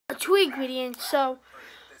tweak video. So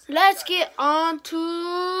let's get on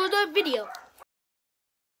to the video.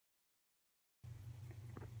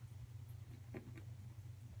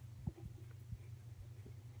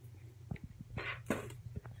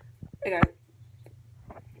 Hey guys.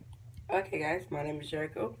 Okay guys, my name is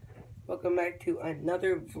Jerico. Welcome back to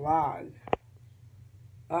another vlog.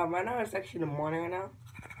 Right now it's actually the morning right now.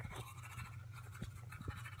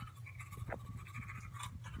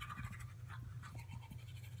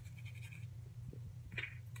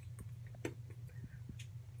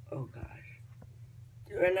 Oh gosh.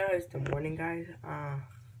 Right now it's the morning, guys. I'm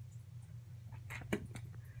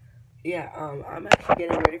actually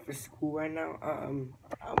getting ready for school right now. I'm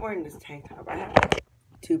wearing this tank top. I have like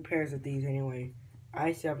 2 pairs of these anyway. I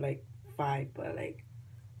used to have like 5, but like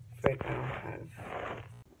right now I don't have.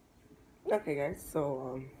 Okay guys,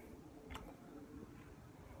 so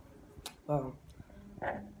I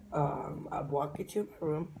walked into my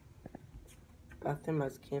room. Bathroom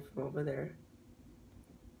must came from over there.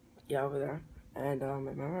 Yeah, over there. And I'm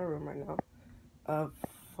in my room right now. I'm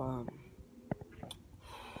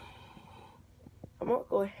gonna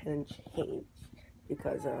go ahead and change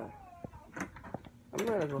because I'm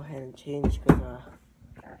gonna go ahead and change because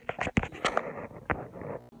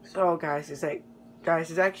so guys, it's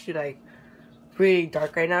actually like pretty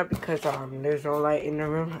dark right now because there's no light in the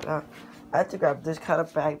room. I had to grab this kind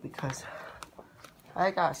of bag because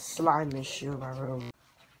I got slime issue in my room.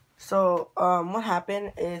 So what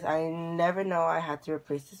happened is I never know I had to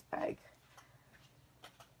replace this bag,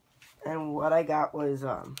 and what I got was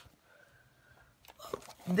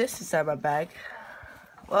this inside my bag.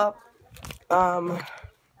 Well,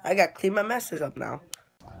 I got to clean my messes up now.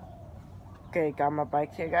 Okay, got my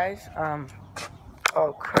bike here, guys.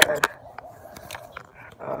 Oh crap.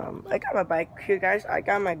 I got my bike here, guys. I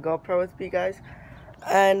got my GoPro with me, guys.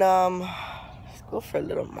 And let's go for a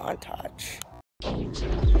little montage.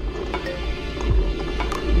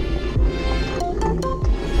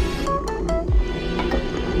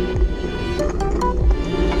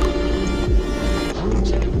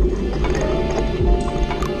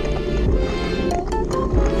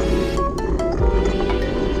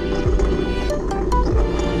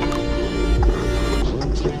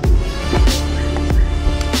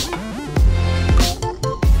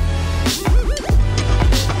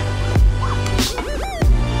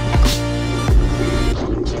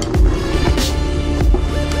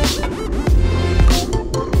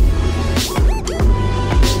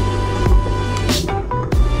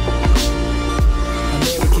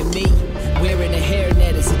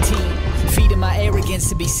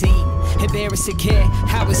 To be seen, embarrassed again,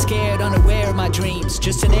 I was scared, unaware of my dreams,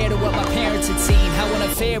 just an heir to what my parents had seen. How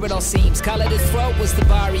unfair it all seems. Collar to throat was the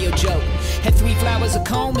barrio joke. Had 3 flowers, a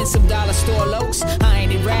comb, and some dollar store locs.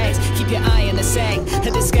 Iron in rags, keep your eye on the sag.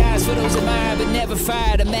 A disguise for those admired but never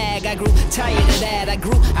fired a mag. I grew tired of that. I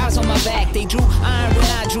grew eyes on my back. They drew iron when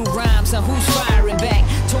I drew rhymes. Now who's firing back?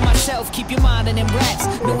 Told myself, keep your mind on them raps,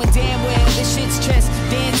 knowing damn well this shit's stress.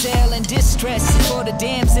 Denzel in distress for the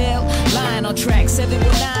damsel. Lying on track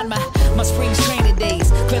 719, my spring's training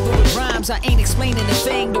days. Clever with rhymes, I ain't explaining a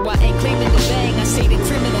thing, though I ain't claiming the bang. I say the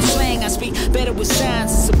criminal slang, I speak better with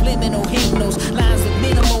signs and subliminal hymnals. Lines look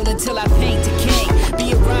minimal until I paint a king.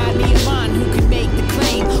 Be a Rodney and mine who can make the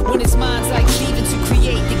claim, when it's minds like Stevens who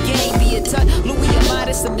create the game. Be a Tut, Louis, or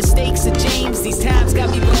Midas, the mistakes of James. These times got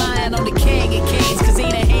me relying on the king and kings, cause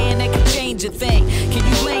ain't a hand that can change a thing. Can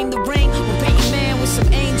you blame the ring? We'll pay a man with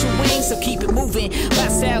some angel wings, so keep it moving. My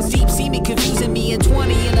style's deep, see me confusing me and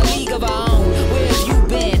 20 in a league of our own. Where have you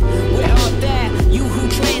been? Where art thou? You who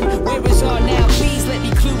trend? Where is all now? Please let me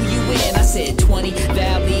clue you in. I said 20,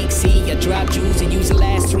 thou league, see, I drop jewels and use the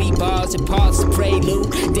last 3 bars and parts to prelude.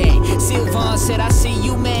 Dang, Sylvan said I see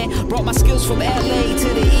you, man. Brought my skills from LA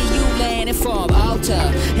to the EU land and from altar.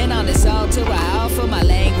 And on this altar I offer my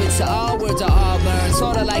language, so all words are all burned,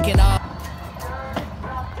 sorta like an all.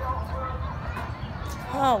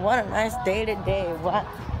 Oh, what a nice day today. What?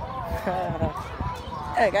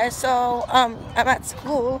 Hey guys, so I'm at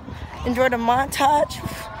school. Enjoy the montage.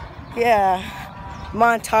 Yeah,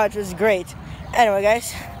 montage was great. Anyway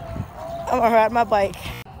guys, I'm gonna ride my bike.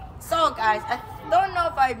 So guys, I don't know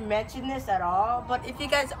if I mentioned this at all, but if you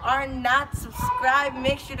guys are not subscribed,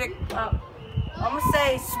 make sure to I'm gonna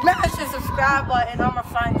say smash the subscribe button. I'm gonna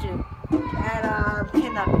find you and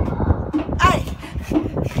kidnap you. Hey,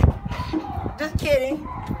 just kidding.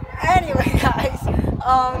 Anyway guys,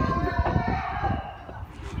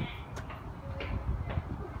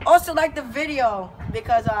 also like the video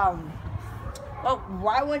because well,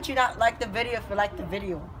 why wouldn't you not like the video if you like the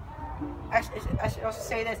video? Actually, I should also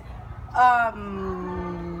say this.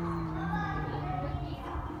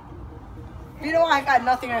 You know I got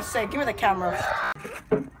nothing to say. Give me the camera.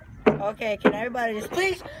 Okay, can everybody just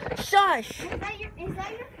please shush? Is that your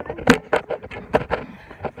friend?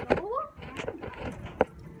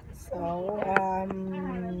 So,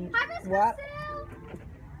 what?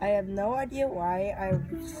 I have no idea why I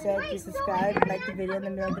said to subscribe, like the video in the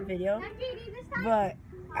middle of the video, but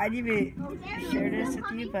I didn't even share this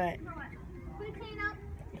with you, but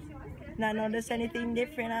not notice anything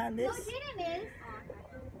different on this.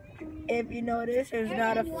 If you notice, there's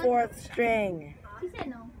not a fourth string.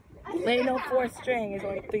 There ain't no fourth string, there's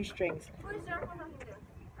only 3 strings.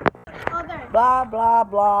 Blah blah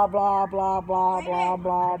blah blah blah blah blah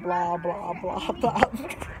blah blah blah blah blah.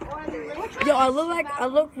 Yo, I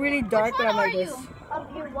look really dark when I'm like this.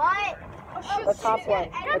 What? The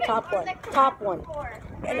top one.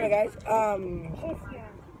 Anyway, guys,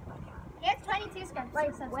 He has 22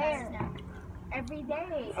 subscribers now. Every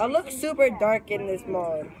day. I look super dark in this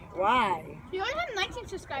mode. Why? You only have 19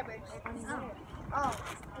 subscribers. Oh,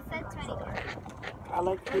 it said 20. I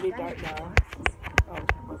look pretty dark now. Oh,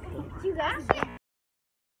 okay. You got it?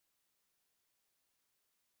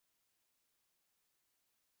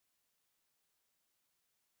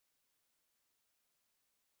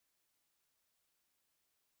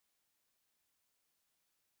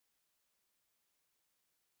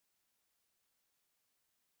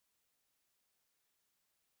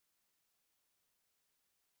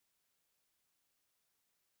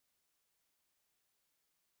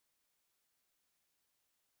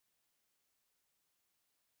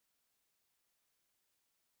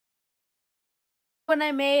 When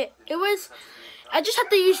I made it, I just have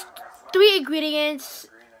to use 3 ingredients.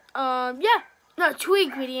 2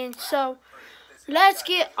 ingredients. So let's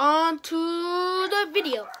get on to the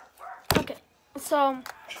video. Okay, so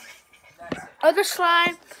other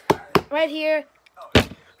slime right here.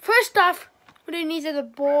 First off, what it needs is a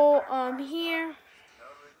bowl here.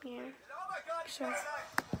 So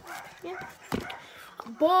yeah, a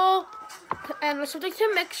bowl and something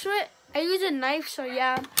to mix with. I use a knife, so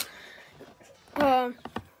yeah.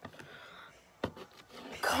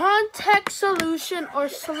 Contact solution or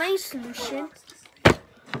saline solution,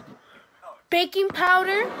 baking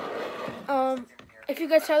powder, if you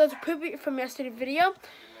guys saw those preview from yesterday's video,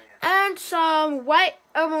 and some white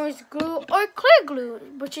Elmer's glue or clear glue,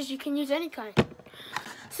 which is you can use any kind.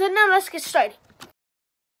 So now let's get started.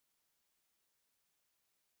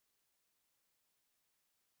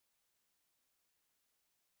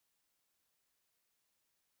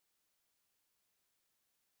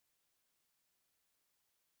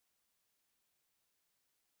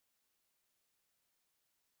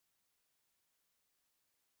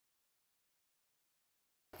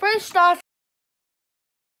 First off,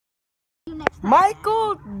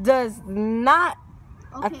 Michael does not.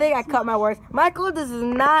 I think I cut my words. Michael does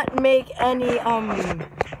not make any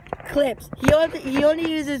clips. He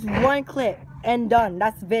only uses 1 clip and done.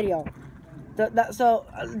 That's video. So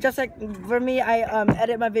just like for me, I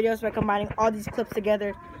edit my videos by combining all these clips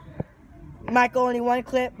together. Michael only 1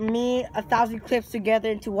 clip. Me 1,000 clips together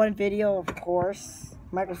into 1 video. Of course,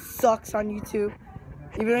 Michael sucks on YouTube.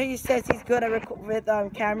 Even though he says he's good at with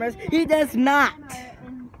cameras, he does not.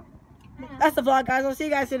 That's the vlog, guys. I'll see you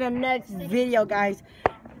guys in the next video, guys.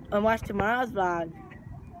 And watch tomorrow's vlog.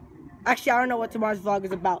 Actually, I don't know what tomorrow's vlog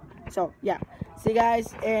is about. So, yeah. See you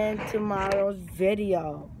guys in tomorrow's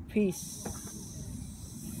video. Peace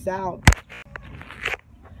out.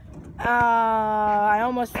 I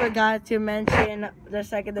almost forgot to mention,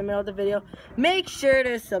 just like in the middle of the video, make sure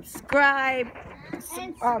to subscribe. And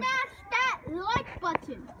smash that like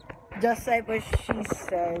button. Just like what she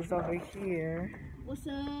says over here. What's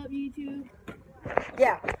up, YouTube?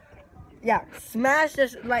 Yeah. Smash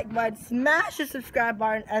this like button. Smash the subscribe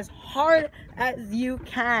button as hard as you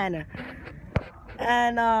can.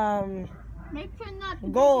 And make sure not to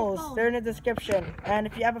goals, they're in the description. And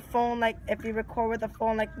if you have a phone, like if you record with a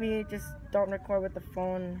phone like me, just don't record with the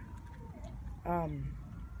phone.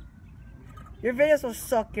 Your videos will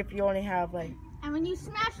suck if you only have like. And when you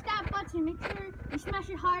smash that button, make sure you smash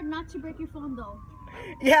it hard, not to break your phone though.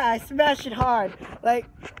 Yeah, I smash it hard. Like,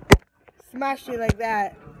 smash it like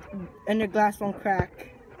that, and your glass won't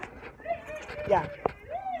crack. Yeah.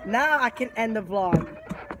 Now I can end the vlog.